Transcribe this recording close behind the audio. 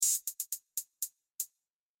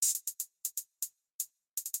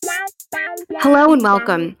Hello and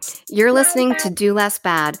welcome. You're listening to Do Less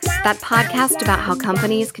Bad, that podcast about how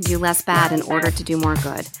companies can do less bad in order to do more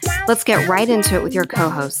good. Let's get right into it with your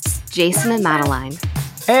co-hosts, Jason and Madeline.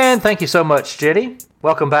 And thank you so much, Jenny.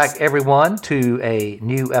 Welcome back, everyone, to a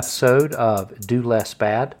new episode of Do Less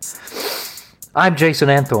Bad. I'm Jason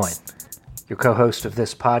Anthony, your co-host of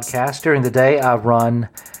this podcast. During the day, I run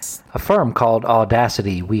a firm called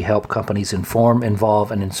Audacity. We help companies inform,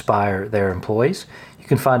 involve, and inspire their employees. You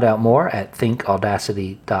can find out more at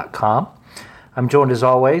thinkaudacity.com. I'm joined, as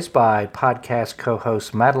always, by podcast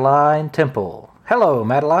co-host Madeline Temple. Hello,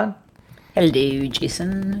 Madeline. Hello,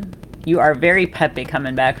 Jason. You are very peppy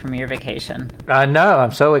coming back from your vacation. I know.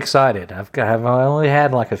 I'm so excited. I've only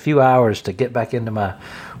had like a few hours to get back into my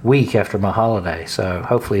week after my holiday, so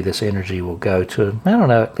hopefully this energy will go to, I don't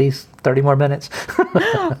know, at least 30 more minutes.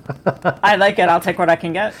 I like it. I'll take what I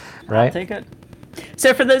can get. Right? I'll take it.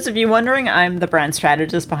 So for those of you wondering, I'm the brand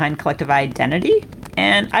strategist behind Collective Identity,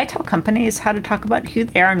 and I tell companies how to talk about who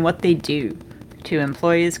they are and what they do to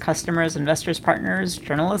employees, customers, investors, partners,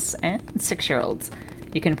 journalists, and 6-year-olds.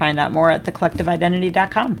 You can find out more at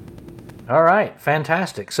thecollectiveidentity.com. All right,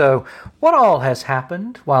 fantastic. So what all has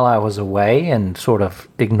happened while I was away and sort of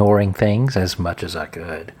ignoring things as much as I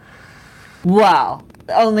could? Well,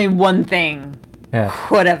 only one thing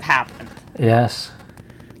could have happened. Yes.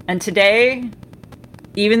 And today,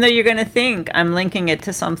 even though you're going to think I'm linking it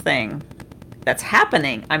to something that's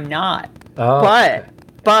happening, I'm not. Oh,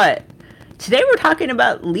 But today we're talking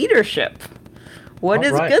about leadership. What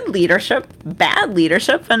is good leadership, bad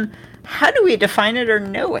leadership, and how do we define it or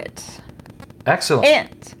know it? Excellent.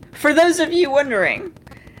 And for those of you wondering,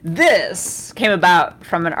 this came about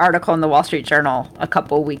from an article in the Wall Street Journal a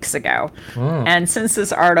couple weeks ago. And since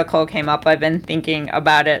this article came up, I've been thinking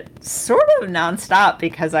about it sort of nonstop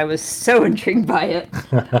because I was so intrigued by it.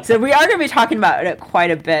 So we are going to be talking about it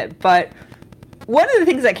quite a bit. But one of the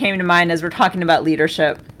things that came to mind as we're talking about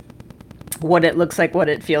leadership, what it looks like, what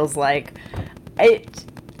it feels like,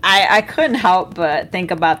 I couldn't help but think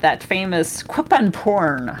about that famous quip on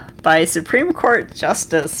porn by Supreme Court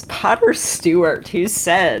Justice Potter Stewart, who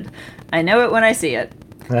said, "I know it when I see it."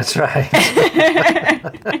 That's right.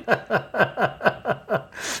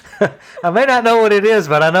 I may not know what it is,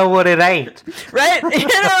 but I know what it ain't. Right?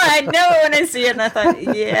 I know it when I see it, and I thought,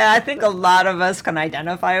 yeah, I think a lot of us can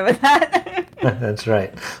identify with that. That's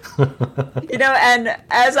right. And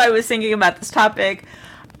as I was thinking about this topic,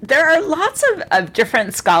 there are lots of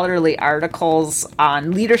different scholarly articles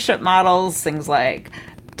on leadership models, things like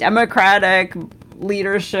democratic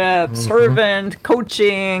leadership, servant,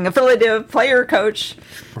 coaching, affiliative, player coach.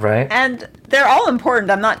 Right. And they're all important.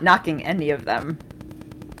 I'm not knocking any of them.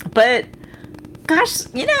 But, gosh,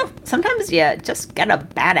 sometimes you just get a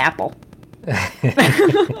bad apple.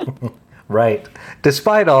 Right.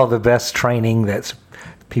 Despite all the best training that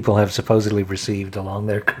people have supposedly received along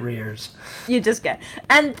their careers. You just get.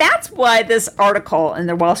 And that's why this article in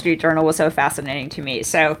the Wall Street Journal was so fascinating to me.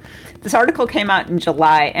 So this article came out in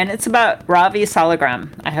July, and it's about Ravi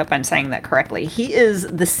Saligram. I hope I'm saying that correctly. He is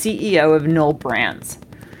the CEO of Newell Brands.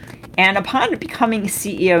 And upon becoming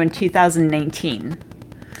CEO in 2019,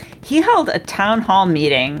 he held a town hall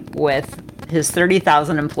meeting with his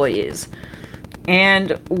 30,000 employees.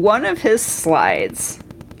 And one of his slides,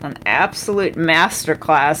 an absolute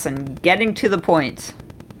masterclass in getting to the point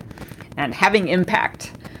and having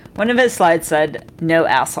impact. One of his slides said, "No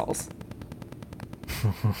assholes,"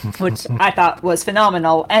 which I thought was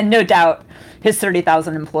phenomenal. And no doubt his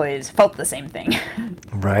 30,000 employees felt the same thing.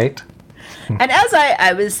 Right. And as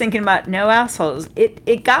I was thinking about no assholes,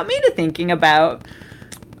 it got me to thinking about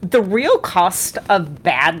the real cost of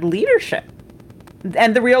bad leadership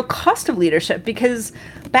and the real cost of leadership, because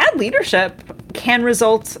bad leadership can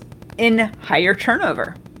result in higher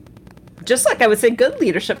turnover. Just like I would say good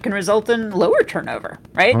leadership can result in lower turnover,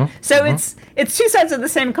 right? So it's two sides of the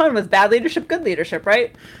same coin with bad leadership, good leadership,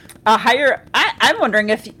 right? I'm wondering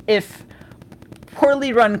if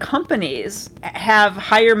poorly run companies have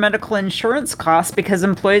higher medical insurance costs because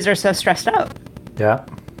employees are so stressed out. Yeah.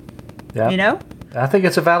 Yeah. I think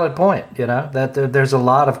it's a valid point, that there's a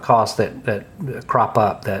lot of costs that crop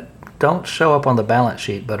up that don't show up on the balance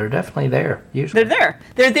sheet, but are definitely there, usually. They're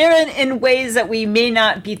there in ways that we may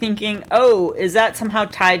not be thinking, oh, is that somehow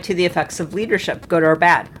tied to the effects of leadership, good or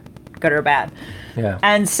bad? Yeah.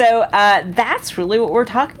 And so that's really what we're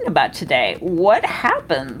talking about today. What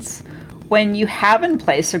happens when you have in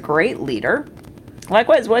place a great leader?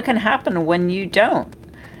 Likewise, what can happen when you don't?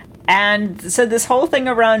 And so this whole thing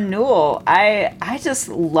around Newell, I just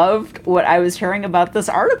loved what I was hearing about this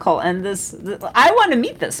article. And I want to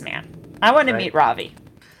meet this man. I want to meet Ravi.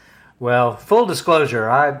 Well, full disclosure,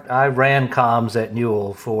 I ran comms at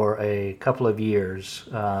Newell for a couple of years.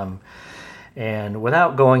 And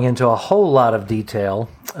without going into a whole lot of detail,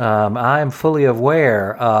 I'm fully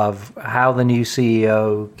aware of how the new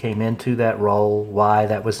CEO came into that role, why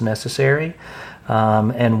that was necessary,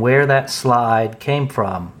 and where that slide came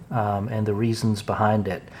from, and the reasons behind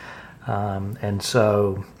it. And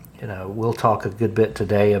so, we'll talk a good bit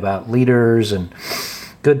today about leaders and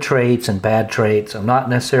good traits and bad traits. I'm not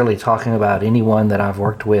necessarily talking about anyone that I've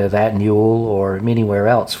worked with at Newell or anywhere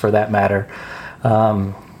else for that matter.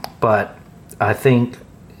 But I think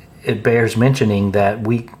it bears mentioning that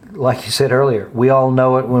we, like you said earlier, we all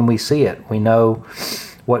know it when we see it. We know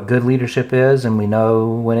what good leadership is, and we know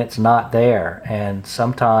when it's not there. And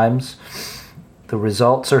sometimes the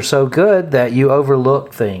results are so good that you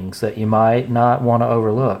overlook things that you might not want to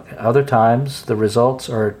overlook. Other times the results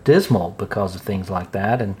are dismal because of things like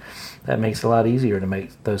that, and that makes it a lot easier to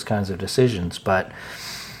make those kinds of decisions. But,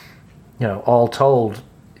 all told,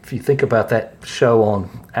 if you think about that show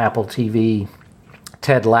on Apple TV,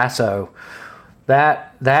 Ted Lasso, that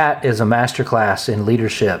is a masterclass in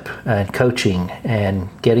leadership and coaching and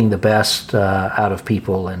getting the best out of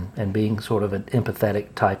people and being sort of an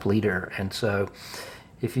empathetic type leader. And so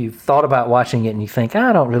if you've thought about watching it and you think,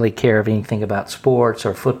 I don't really care of anything about sports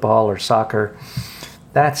or football or soccer,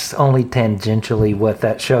 that's only tangentially what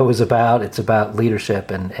that show is about. It's about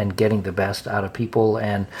leadership and getting the best out of people.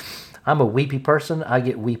 And I'm a weepy person. I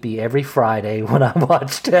get weepy every Friday when I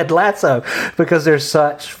watch Ted Lasso because there's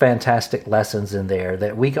such fantastic lessons in there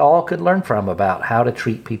that we all could learn from about how to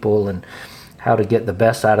treat people and how to get the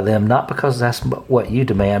best out of them, not because that's what you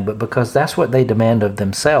demand, but because that's what they demand of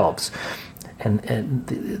themselves. And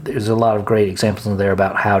there's a lot of great examples in there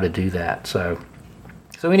about how to do that. So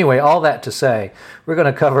anyway, all that to say, we're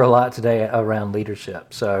going to cover a lot today around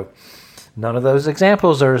leadership. So none of those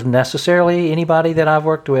examples are necessarily anybody that I've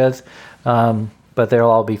worked with, but they'll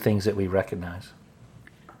all be things that we recognize.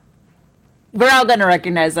 We're all going to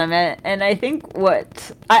recognize them. And I think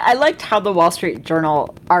I liked how the Wall Street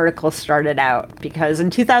Journal article started out, because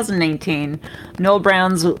in 2019, Newell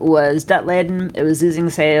Brands was debt-laden, it was losing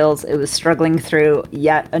sales, it was struggling through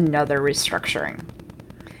yet another restructuring.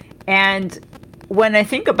 And when I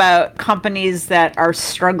think about companies that are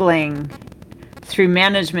struggling through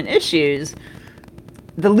management issues,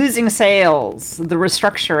 the losing sales, the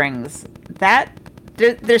restructurings, that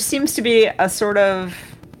there seems to be a sort of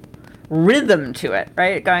rhythm to it,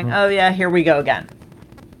 right? Going, oh yeah, here we go again.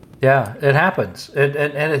 Yeah, it happens. And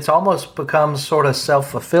it's almost becomes sort of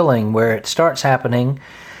self-fulfilling, where it starts happening,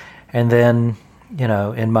 and then,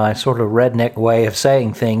 in my sort of redneck way of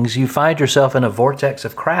saying things, you find yourself in a vortex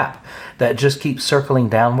of crap that just keeps circling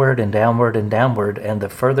downward and downward and downward, and the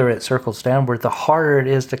further it circles downward, the harder it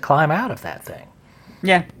is to climb out of that thing.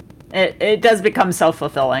 Yeah, it does become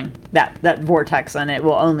self-fulfilling, that vortex, and it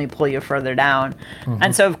will only pull you further down. Mm-hmm.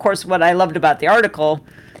 And so, of course, what I loved about the article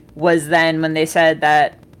was then when they said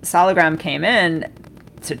that Soligram came in,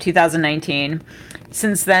 so 2019,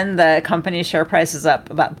 since then the company's share price is up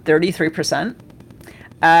about 33%.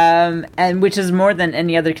 And which is more than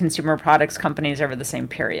any other consumer products companies over the same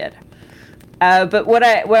period. But what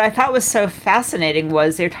I thought was so fascinating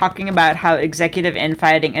was they're talking about how executive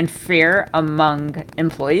infighting and fear among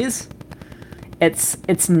employees,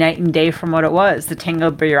 it's night and day from what it was. The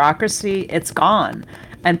tangled bureaucracy, it's gone.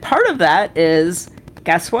 And part of that is,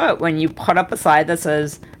 guess what? When you put up a slide that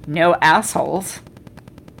says no assholes,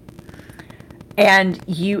 and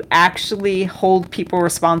you actually hold people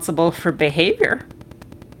responsible for behavior,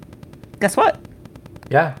 guess what?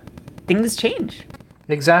 Yeah. Things change.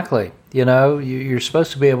 Exactly. You're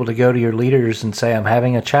supposed to be able to go to your leaders and say, I'm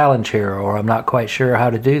having a challenge here, or I'm not quite sure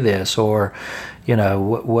how to do this, or,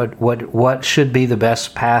 what should be the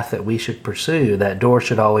best path that we should pursue. That door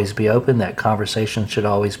should always be open. That conversation should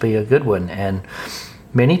always be a good one. And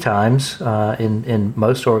many times, in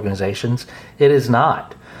most organizations, it is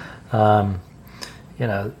not.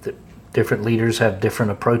 Different leaders have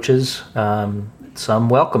different approaches. Some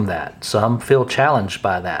welcome that. Some feel challenged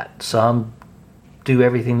by that. Some do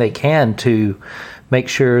everything they can to make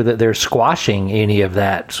sure that they're squashing any of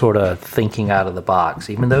that sort of thinking out of the box,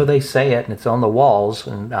 even though they say it and it's on the walls.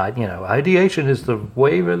 And, ideation is the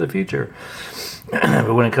wave of the future.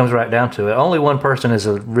 But when it comes right down to it, only one person is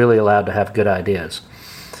really allowed to have good ideas.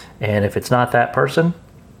 And if it's not that person,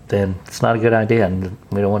 then it's not a good idea, and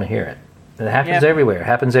we don't want to hear it. And it happens everywhere. It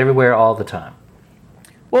happens everywhere all the time.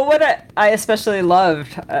 Well, what I especially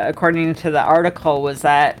loved, according to the article, was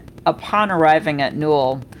that upon arriving at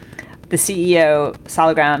Newell, the CEO,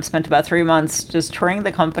 Soligram, spent about 3 months just touring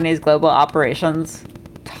the company's global operations,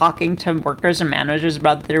 talking to workers and managers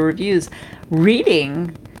about their reviews,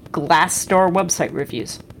 reading Glassdoor website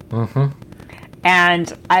reviews.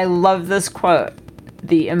 And I love this quote.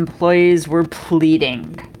 The employees were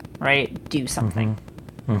pleading, right? Do something.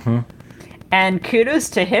 And kudos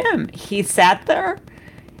to him. He sat there.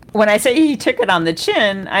 When I say he took it on the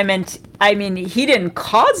chin, I mean, he didn't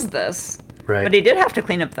cause this, Right. but he did have to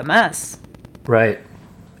clean up the mess. Right.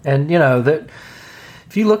 And, that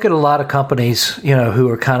if you look at a lot of companies, who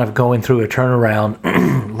are kind of going through a turnaround,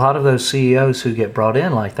 a lot of those CEOs who get brought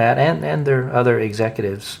in like that and their other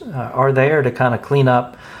executives are there to kind of clean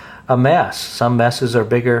up a mess. Some messes are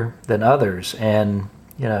bigger than others. And,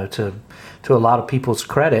 to a lot of people's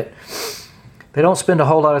credit, they don't spend a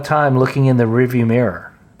whole lot of time looking in the rearview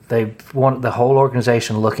mirror. They want the whole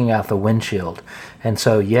organization looking out the windshield. And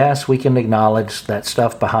so, yes, we can acknowledge that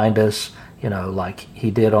stuff behind us, like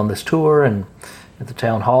he did on this tour and at the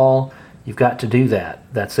town hall. You've got to do that.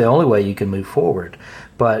 That's the only way you can move forward.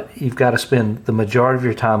 But you've got to spend the majority of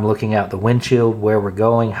your time looking out the windshield, where we're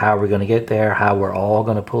going, how we're going to get there, how we're all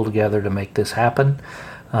going to pull together to make this happen.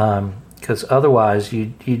 Because otherwise,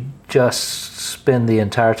 you just spend the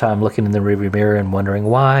entire time looking in the rearview mirror and wondering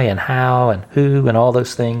why and how and who and all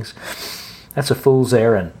those things. That's a fool's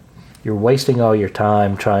errand. You're wasting all your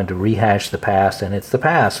time trying to rehash the past, and it's the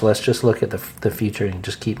past. Let's just look at the future and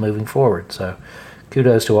just keep moving forward. So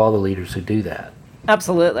kudos to all the leaders who do that.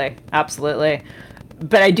 Absolutely. Absolutely.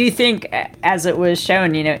 But I do think, as it was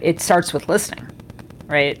shown, it starts with listening,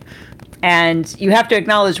 right? And you have to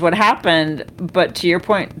acknowledge what happened, but to your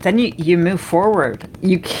point, then you move forward.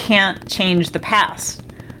 You can't change the past,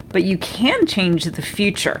 but you can change the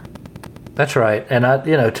future. That's right. And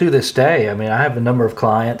to this day, I have a number of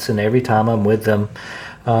clients, and every time I'm with them,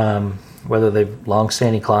 whether they're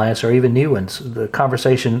long-standing clients or even new ones, the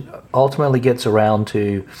conversation ultimately gets around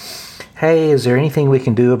to, hey, is there anything we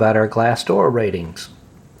can do about our Glassdoor ratings?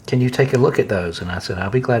 Can you take a look at those? And I said, I'll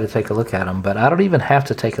be glad to take a look at them, but I don't even have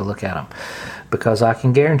to take a look at them, because I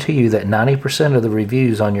can guarantee you that 90% of the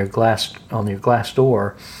reviews on your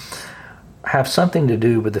Glassdoor have something to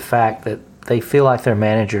do with the fact that they feel like their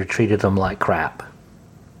manager treated them like crap.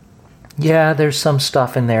 Yeah, there's some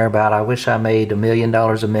stuff in there about, I wish I made $1 million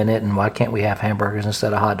a minute, and why can't we have hamburgers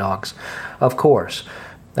instead of hot dogs? Of course.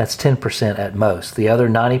 That's 10% at most. The other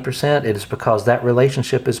 90%, it is because that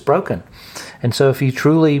relationship is broken. And so if you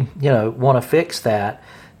truly, want to fix that,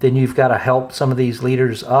 then you've got to help some of these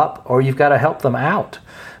leaders up, or you've got to help them out,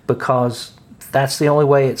 because that's the only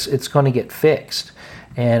way it's going to get fixed.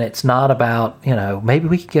 And it's not about, maybe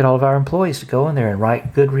we could get all of our employees to go in there and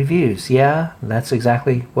write good reviews. Yeah, that's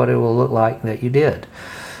exactly what it will look like that you did.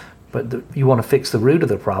 But you want to fix the root of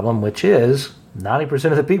the problem, which is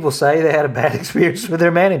 90% of the people say they had a bad experience with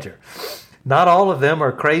their manager. Not all of them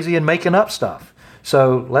are crazy and making up stuff.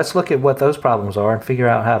 So let's look at what those problems are and figure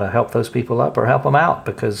out how to help those people up or help them out,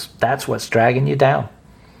 because that's what's dragging you down.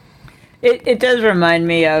 It does remind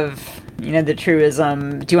me of, the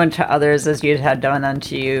truism, do unto others as you'd had done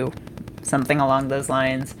unto you, something along those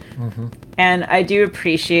lines. Mm-hmm. And I do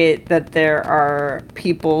appreciate that there are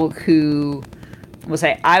people who will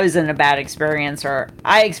say, I was in a bad experience, or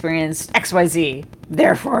I experienced XYZ,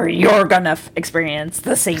 therefore you're gonna experience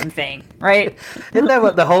the same thing, right? Isn't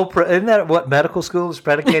that what medical school is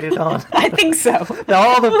predicated on? I think so.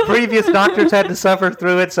 All the previous doctors had to suffer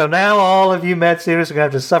through it, so now all of you med students are going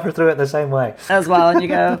to have to suffer through it the same way. As well, and you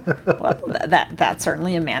go, well, that's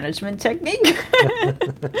certainly a management technique. Right.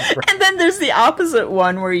 And then there's the opposite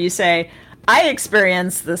one where you say, I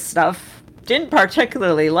experienced this stuff, didn't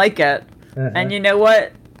particularly like it, and you know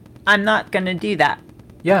what? I'm not going to do that.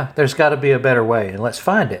 Yeah, there's got to be a better way, and let's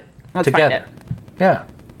find it together. Yeah.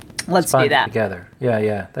 Let's do that together.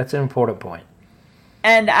 Yeah. That's an important point.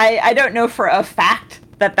 And I don't know for a fact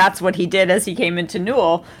that that's what he did as he came into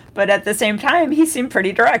Newell, but at the same time, he seemed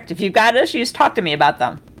pretty direct. If you've got issues, talk to me about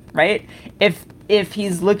them, right? If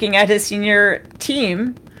he's looking at his senior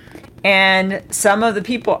team and some of the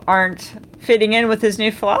people aren't fitting in with his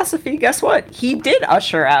new philosophy, guess what? He did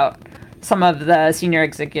usher out some of the senior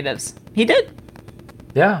executives. He did.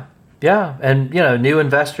 Yeah. And, new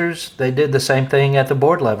investors, they did the same thing at the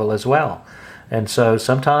board level as well. And so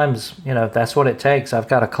sometimes, that's what it takes. I've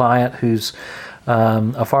got a client who's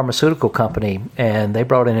a pharmaceutical company, and they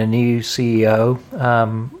brought in a new CEO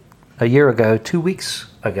a year ago, 2 weeks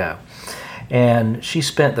ago. And she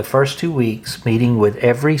spent the first 2 weeks meeting with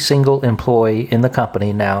every single employee in the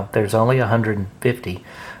company. Now, there's only 150,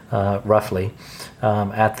 roughly,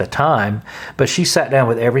 at the time. But she sat down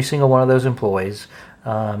with every single one of those employees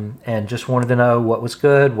and just wanted to know what was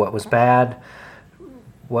good, what was bad,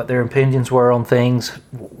 what their opinions were on things,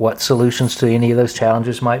 what solutions to any of those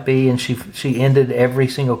challenges might be. And she ended every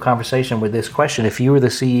single conversation with this question: if you were the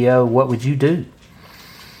CEO, what would you do?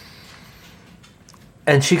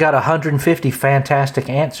 And she got 150 fantastic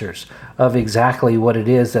answers of exactly what it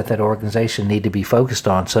is that organization need to be focused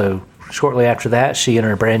on. So shortly after that, she and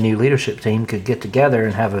her brand new leadership team could get together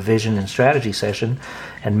and have a vision and strategy session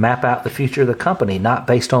and map out the future of the company, not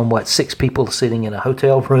based on what 6 people sitting in a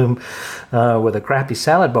hotel room with a crappy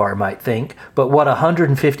salad bar might think, but what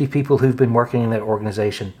 150 people who've been working in that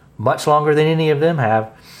organization much longer than any of them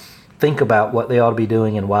have think about what they ought to be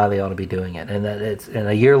doing and why they ought to be doing it. And and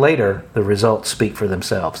a year later, the results speak for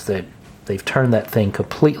themselves. They've turned that thing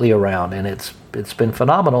completely around, and it's been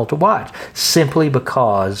phenomenal to watch, simply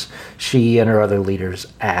because she and her other leaders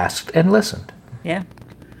asked and listened. Yeah.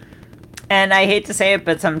 And I hate to say it,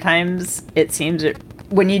 but sometimes it seems that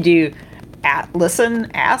when you do listen,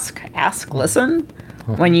 ask, listen,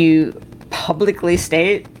 when you publicly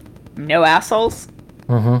state no assholes,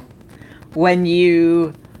 when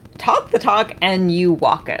you talk the talk and you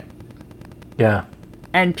walk it. Yeah.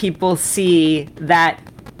 And people see that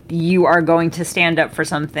you are going to stand up for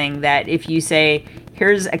something, that if you say,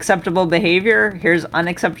 here's acceptable behavior, here's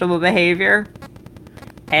unacceptable behavior,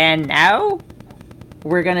 and now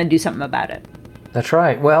we're going to do something about it. That's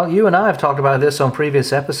right. Well, you and I have talked about this on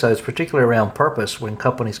previous episodes, particularly around purpose, when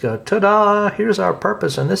companies go, ta-da, here's our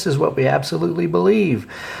purpose, and this is what we absolutely believe.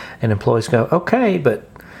 And employees go, okay, but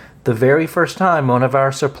the very first time one of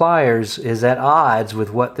our suppliers is at odds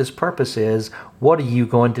with what this purpose is, what are you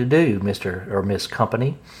going to do, Mr. or Miss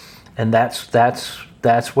Company? And that's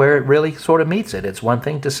where it really sort of meets it. It's one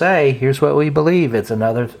thing to say, here's what we believe. It's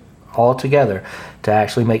another altogether to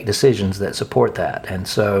actually make decisions that support that. And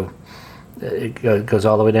so it goes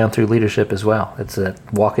all the way down through leadership as well. It's a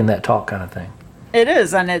walking that talk kind of thing. It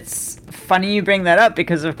is, and it's funny you bring that up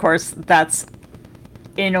because, of course, that's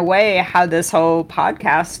in a way how this whole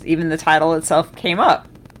podcast, even the title itself, came up.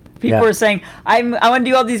 People were saying, I want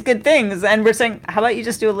to do all these good things, and we're saying, how about you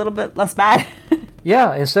just do a little bit less bad?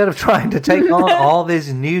 Yeah, instead of trying to take on all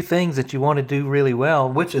these new things that you want to do really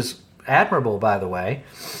well, which is admirable, by the way,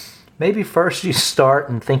 maybe first you start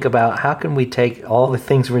and think about how can we take all the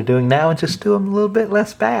things we're doing now and just do them a little bit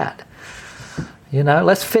less bad. You know,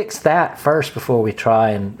 let's fix that first before we try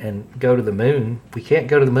and go to the moon. We can't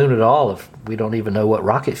go to the moon at all if we don't even know what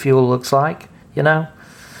rocket fuel looks like, you know?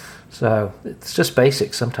 So it's just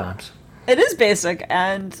basic sometimes. It is basic,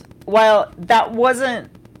 and while that wasn't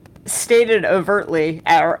stated overtly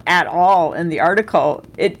at all in the article,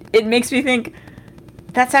 it makes me think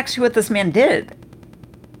that's actually what this man did.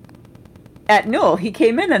 At Newell, he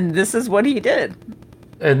came in and this is what he did.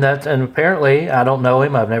 And apparently, I don't know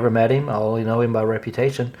him, I've never met him, I only know him by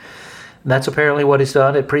reputation. And that's apparently what he's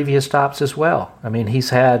done at previous stops as well. I mean,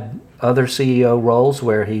 he's had other CEO roles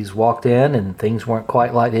where he's walked in and things weren't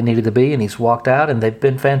quite like they needed to be, and he's walked out and they've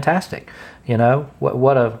been fantastic. You know,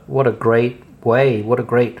 what a great way, what a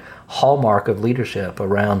great hallmark of leadership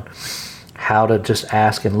around how to just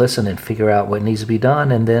ask and listen and figure out what needs to be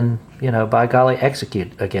done, and then, you know, by golly,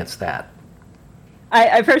 execute against that.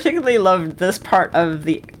 I particularly loved this part of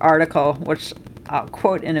the article, which I'll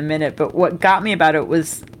quote in a minute, but what got me about it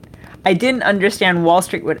was I didn't understand Wall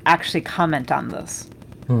Street would actually comment on this.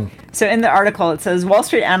 So in the article, it says, Wall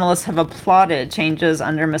Street analysts have applauded changes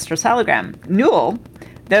under Mr. Salagram. Newell,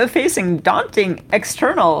 though facing daunting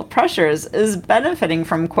external pressures, is benefiting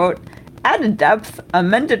from, quote, added depth,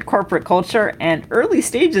 amended corporate culture, and early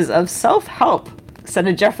stages of self-help, said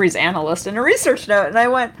a Jefferies analyst in a research note. And I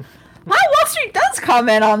went, my Wall Street does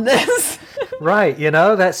comment on this. Right, you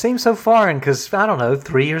know, that seems so foreign because, I don't know,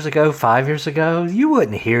 3 years ago, 5 years ago, you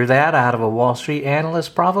wouldn't hear that out of a Wall Street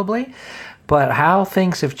analyst probably. But how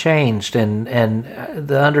things have changed, and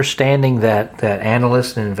the understanding that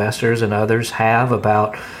analysts and investors and others have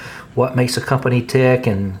about what makes a company tick,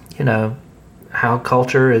 and, you know, how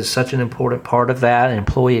culture is such an important part of that,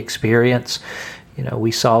 employee experience. You know,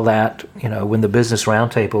 we saw that, you know, when the Business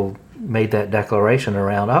Roundtable made that declaration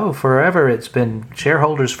around, forever it's been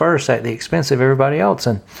shareholders first at the expense of everybody else,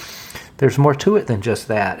 and there's more to it than just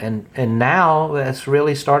that. And now that's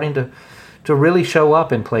really starting to really show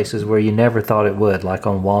up in places where you never thought it would, like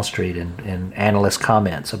on Wall Street and analyst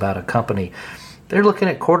comments about a company. They're looking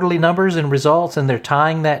at quarterly numbers and results, and they're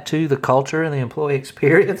tying that to the culture and the employee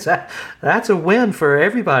experience. That's a win for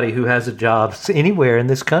everybody who has a job anywhere in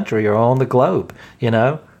this country or on the globe, you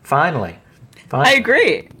know, finally. I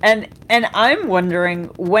agree. And I'm wondering,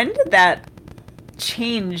 when did that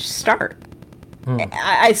change start?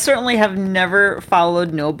 I certainly have never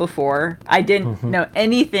followed Newell before. I didn't know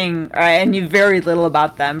anything, or I knew very little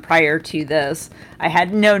about them prior to this. I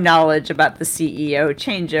had no knowledge about the CEO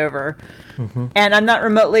changeover. And I'm not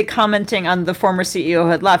remotely commenting on the former CEO who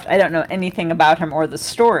had left. I don't know anything about him or the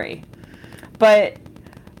story. But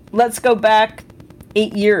let's go back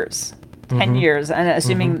 8 years, 10 years, and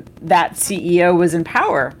assuming that CEO was in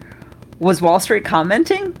power. Was Wall Street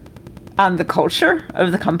commenting on the culture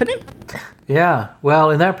of the company? Yeah, well,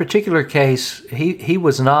 in that particular case, he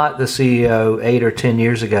was not the CEO 8 or 10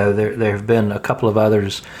 years ago. There have been a couple of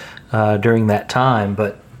others during that time,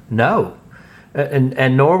 but no.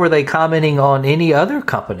 And nor were they commenting on any other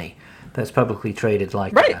company that's publicly traded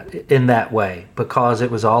like that in that way, because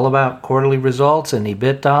it was all about quarterly results and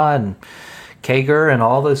EBITDA and CAGR and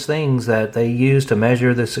all those things that they use to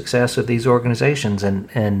measure the success of these organizations.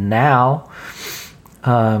 And now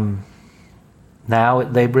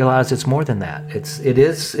they realize it's more than that.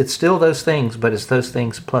 It's still those things, but it's those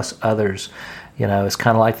things plus others. It's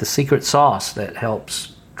kind of like the secret sauce that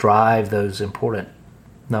helps drive those important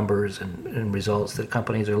numbers and results that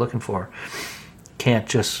companies are looking for. Can't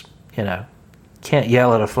just, can't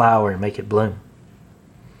yell at a flower and make it bloom.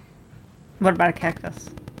 What about a cactus?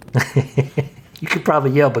 You could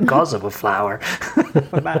probably yell because of a flower.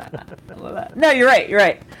 What about No, you're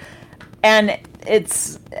right. And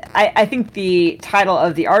I think the title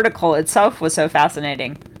of the article itself was so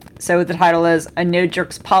fascinating. So the title is "A No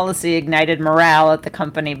Jerks Policy Ignited Morale at the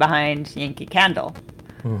Company Behind Yankee Candle."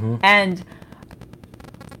 And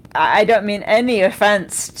I don't mean any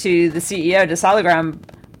offense to the CEO, to Salagram.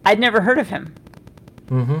 I'd never heard of him.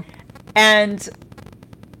 And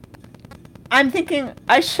I'm thinking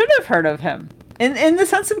I should have heard of him. In the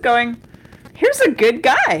sense of going, here's a good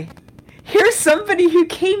guy. Here's somebody who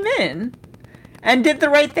came in and did the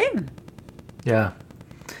right thing. Yeah.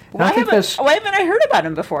 Why haven't I heard about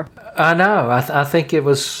him before? I know. I think it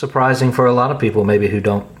was surprising for a lot of people, maybe who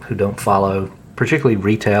don't follow particularly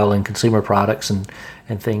retail and consumer products and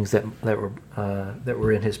things that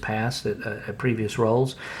were in his past at previous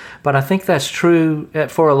roles. But I think that's true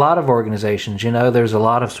for a lot of organizations. There's a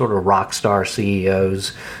lot of sort of rock star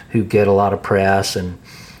CEOs who get a lot of press, and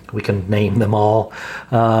we can name them all.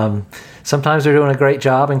 Sometimes they're doing a great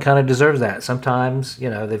job and kind of deserves that. Sometimes,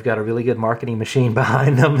 they've got a really good marketing machine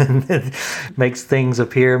behind them and it makes things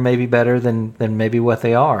appear maybe better than maybe what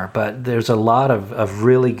they are. But there's a lot of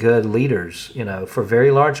really good leaders, for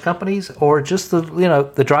very large companies or just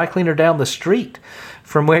the dry cleaner down the street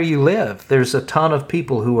from where you live. There's a ton of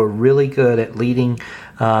people who are really good at leading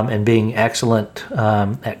and being excellent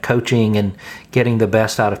at coaching and getting the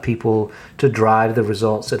best out of people to drive the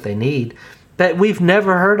results that they need, that we've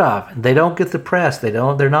never heard of. They don't get the press.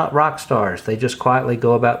 They're not rock stars. They just quietly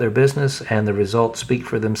go about their business, and the results speak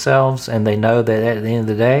for themselves. And they know that at the end of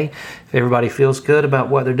the day, if everybody feels good about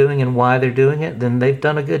what they're doing and why they're doing it, then they've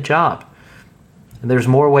done a good job. And there's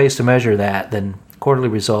more ways to measure that than quarterly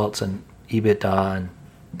results and EBITDA and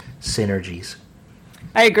synergies.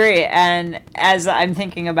 I agree. And as I'm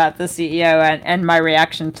thinking about the CEO and my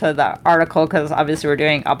reaction to the article, because obviously we're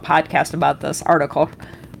doing a podcast about this article,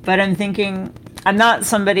 but I'm thinking, I'm not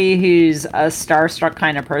somebody who's a starstruck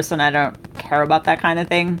kind of person. I don't care about that kind of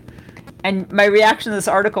thing. And my reaction to this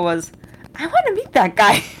article was, I want to meet that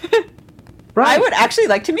guy. Right. I would actually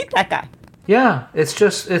like to meet that guy. Yeah,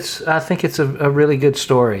 I think it's a really good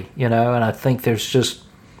story, and I think there's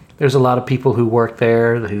a lot of people who work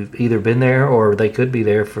there who've either been there or they could be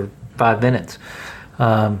there for 5 minutes,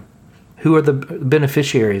 who are the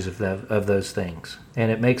beneficiaries of those things.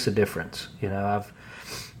 And it makes a difference.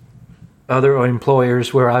 Other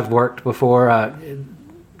employers where I've worked before,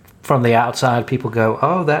 from the outside, people go,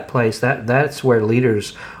 oh, that place, that's where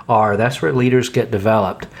leaders are. That's where leaders get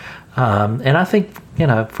developed. And I think,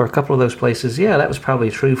 for a couple of those places, yeah, that was probably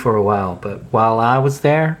true for a while. But while I was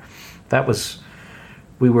there,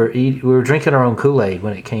 we were drinking our own Kool-Aid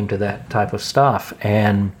when it came to that type of stuff.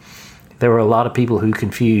 And there were a lot of people who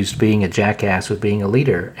confused being a jackass with being a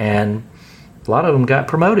leader. And a lot of them got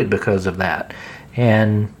promoted because of that.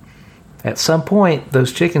 And at some point,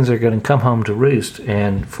 those chickens are going to come home to roost.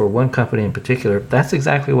 And for one company in particular, that's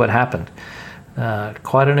exactly what happened.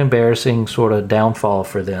 Quite an embarrassing sort of downfall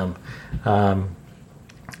for them.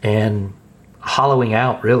 And hollowing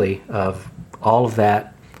out, really, of all of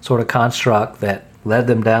that sort of construct that led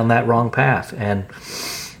them down that wrong path. And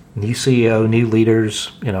new CEO, new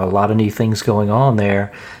leaders, a lot of new things going on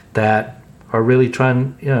there that are really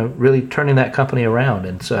really turning that company around.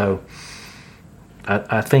 And so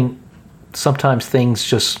I think sometimes things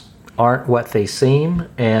just aren't what they seem.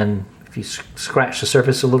 And if you scratch the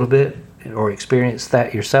surface a little bit, or experienced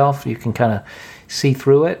that yourself. You can kind of see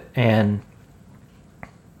through it. And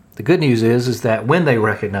the good news is that when they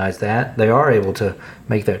recognize that, they are able to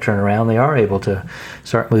make that turnaround. They are able to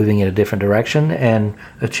start moving in a different direction and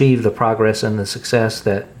achieve the progress and the success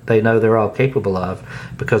that they know they're all capable of,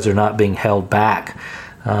 because they're not being held back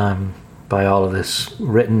by all of this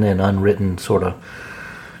written and unwritten sort of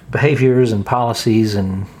behaviors and policies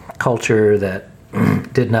and culture that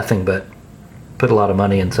did nothing but put a lot of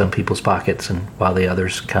money in some people's pockets, and while the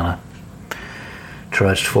others kind of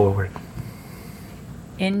trudged forward.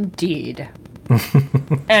 Indeed.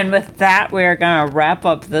 And with that, we're going to wrap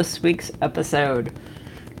up this week's episode.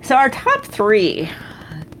 So our top 3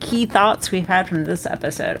 key thoughts we've had from this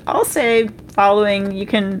episode. I'll say following, you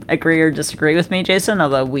can agree or disagree with me, Jason,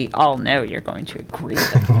 although we all know you're going to agree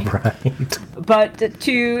with me. Right. But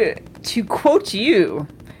to quote you,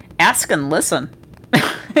 ask and listen.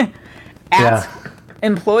 Ask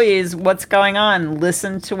employees what's going on,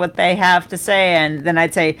 listen to what they have to say, and then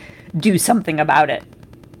I'd say do something about it.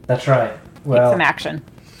 That's right. Well, take some action.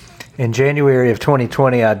 In January of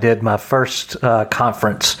 2020, I did my first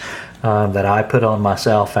conference that I put on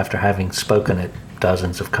myself after having spoken at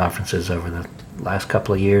dozens of conferences over the last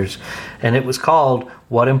couple of years. And it was called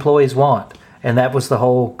What Employees Want. And that was the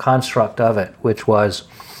whole construct of it, which was,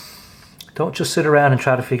 don't just sit around and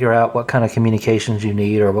try to figure out what kind of communications you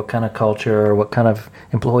need or what kind of culture or what kind of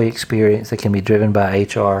employee experience that can be driven by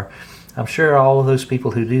HR. I'm sure all of those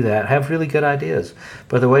people who do that have really good ideas.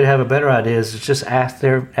 But the way to have a better idea is just ask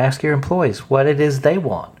your employees what it is they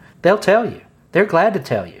want. They'll tell you. They're glad to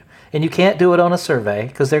tell you. And you can't do it on a survey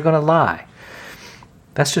because they're going to lie.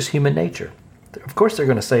 That's just human nature. Of course they're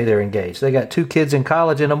going to say they're engaged. They got 2 kids in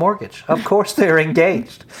college and a mortgage. Of course they're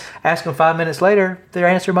engaged. Ask them 5 minutes later, their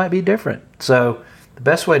answer might be different. So the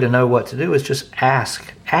best way to know what to do is just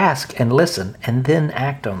ask and listen, and then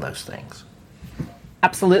act on those things.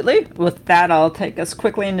 Absolutely. With that, I'll take us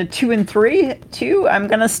quickly into 2 and 3. 2, I'm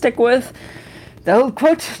going to stick with the old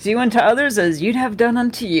quote, do unto others as you'd have done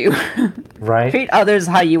unto you. Right. Treat others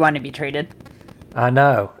how you want to be treated. I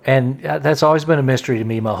know. And that's always been a mystery to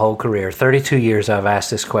me my whole career. 32 years I've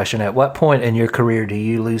asked this question. At what point in your career do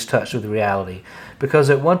you lose touch with reality? Because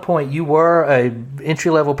at one point you were a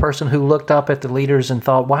entry-level person who looked up at the leaders and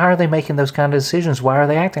thought, why are they making those kind of decisions? Why are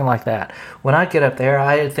they acting like that? When I get up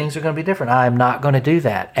there, things are going to be different. I am not going to do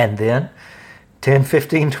that. And then 10,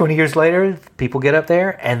 15, 20 years later, people get up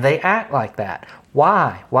there and they act like that.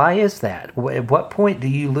 Why? Why is that? At what point do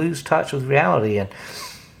you lose touch with reality? And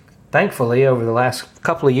thankfully, over the last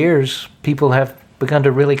couple of years, people have begun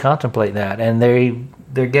to really contemplate that. And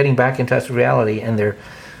they're getting back in touch with reality, and they're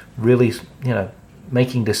really,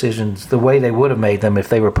 making decisions the way they would have made them if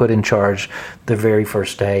they were put in charge the very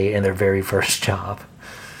first day in their very first job.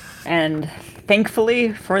 And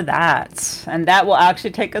thankfully for that. And that will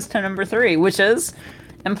actually take us to number 3, which is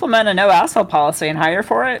implement a no asshole policy and hire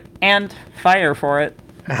for it and fire for it.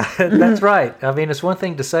 That's right. I mean, it's one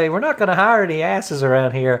thing to say, we're not going to hire any asses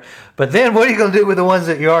around here, but then what are you going to do with the ones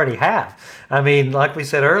that you already have? I mean, like we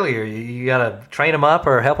said earlier, you got to train them up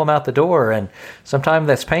or help them out the door, and sometimes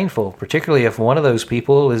that's painful, particularly if one of those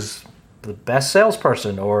people is the best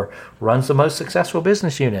salesperson or runs the most successful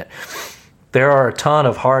business unit. There are a ton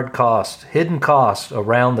of hard costs, hidden costs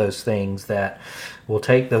around those things that will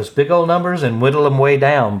take those big old numbers and whittle them way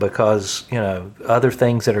down because, other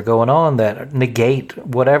things that are going on that negate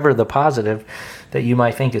whatever the positive that you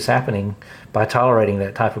might think is happening by tolerating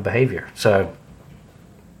that type of behavior. So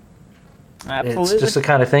absolutely. It's just the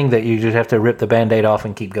kind of thing that you just have to rip the Band-Aid off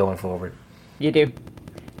and keep going forward. You do.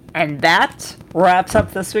 And that wraps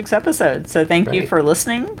up this week's episode. So thank you for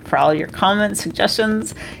listening, for all your comments,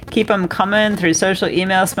 suggestions. Keep them coming through social,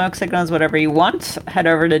 email, smoke signals, whatever you want. Head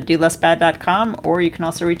over to dolessbad.com, or you can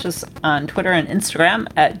also reach us on Twitter and Instagram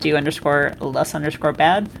at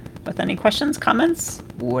do_less_bad with any questions, comments,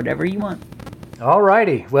 whatever you want. All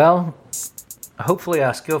righty. Well, hopefully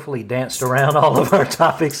I skillfully danced around all of our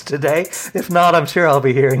topics today. If not, I'm sure I'll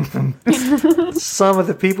be hearing from some of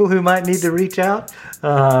the people who might need to reach out.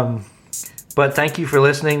 But thank you for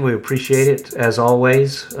listening. We appreciate it, as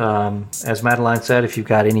always. As Madeline said, if you've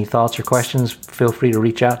got any thoughts or questions, feel free to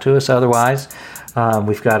reach out to us. Otherwise,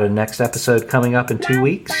 we've got a next episode coming up in 2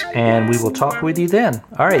 weeks, and we will talk with you then.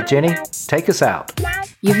 All right, Jenny, take us out.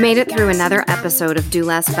 You've made it through another episode of Do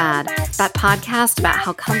Less Bad, that podcast about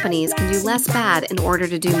how companies can do less bad in order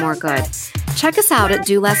to do more good. Check us out at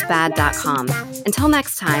dolessbad.com. Until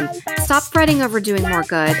next time, stop fretting over doing more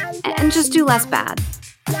good and just do less bad.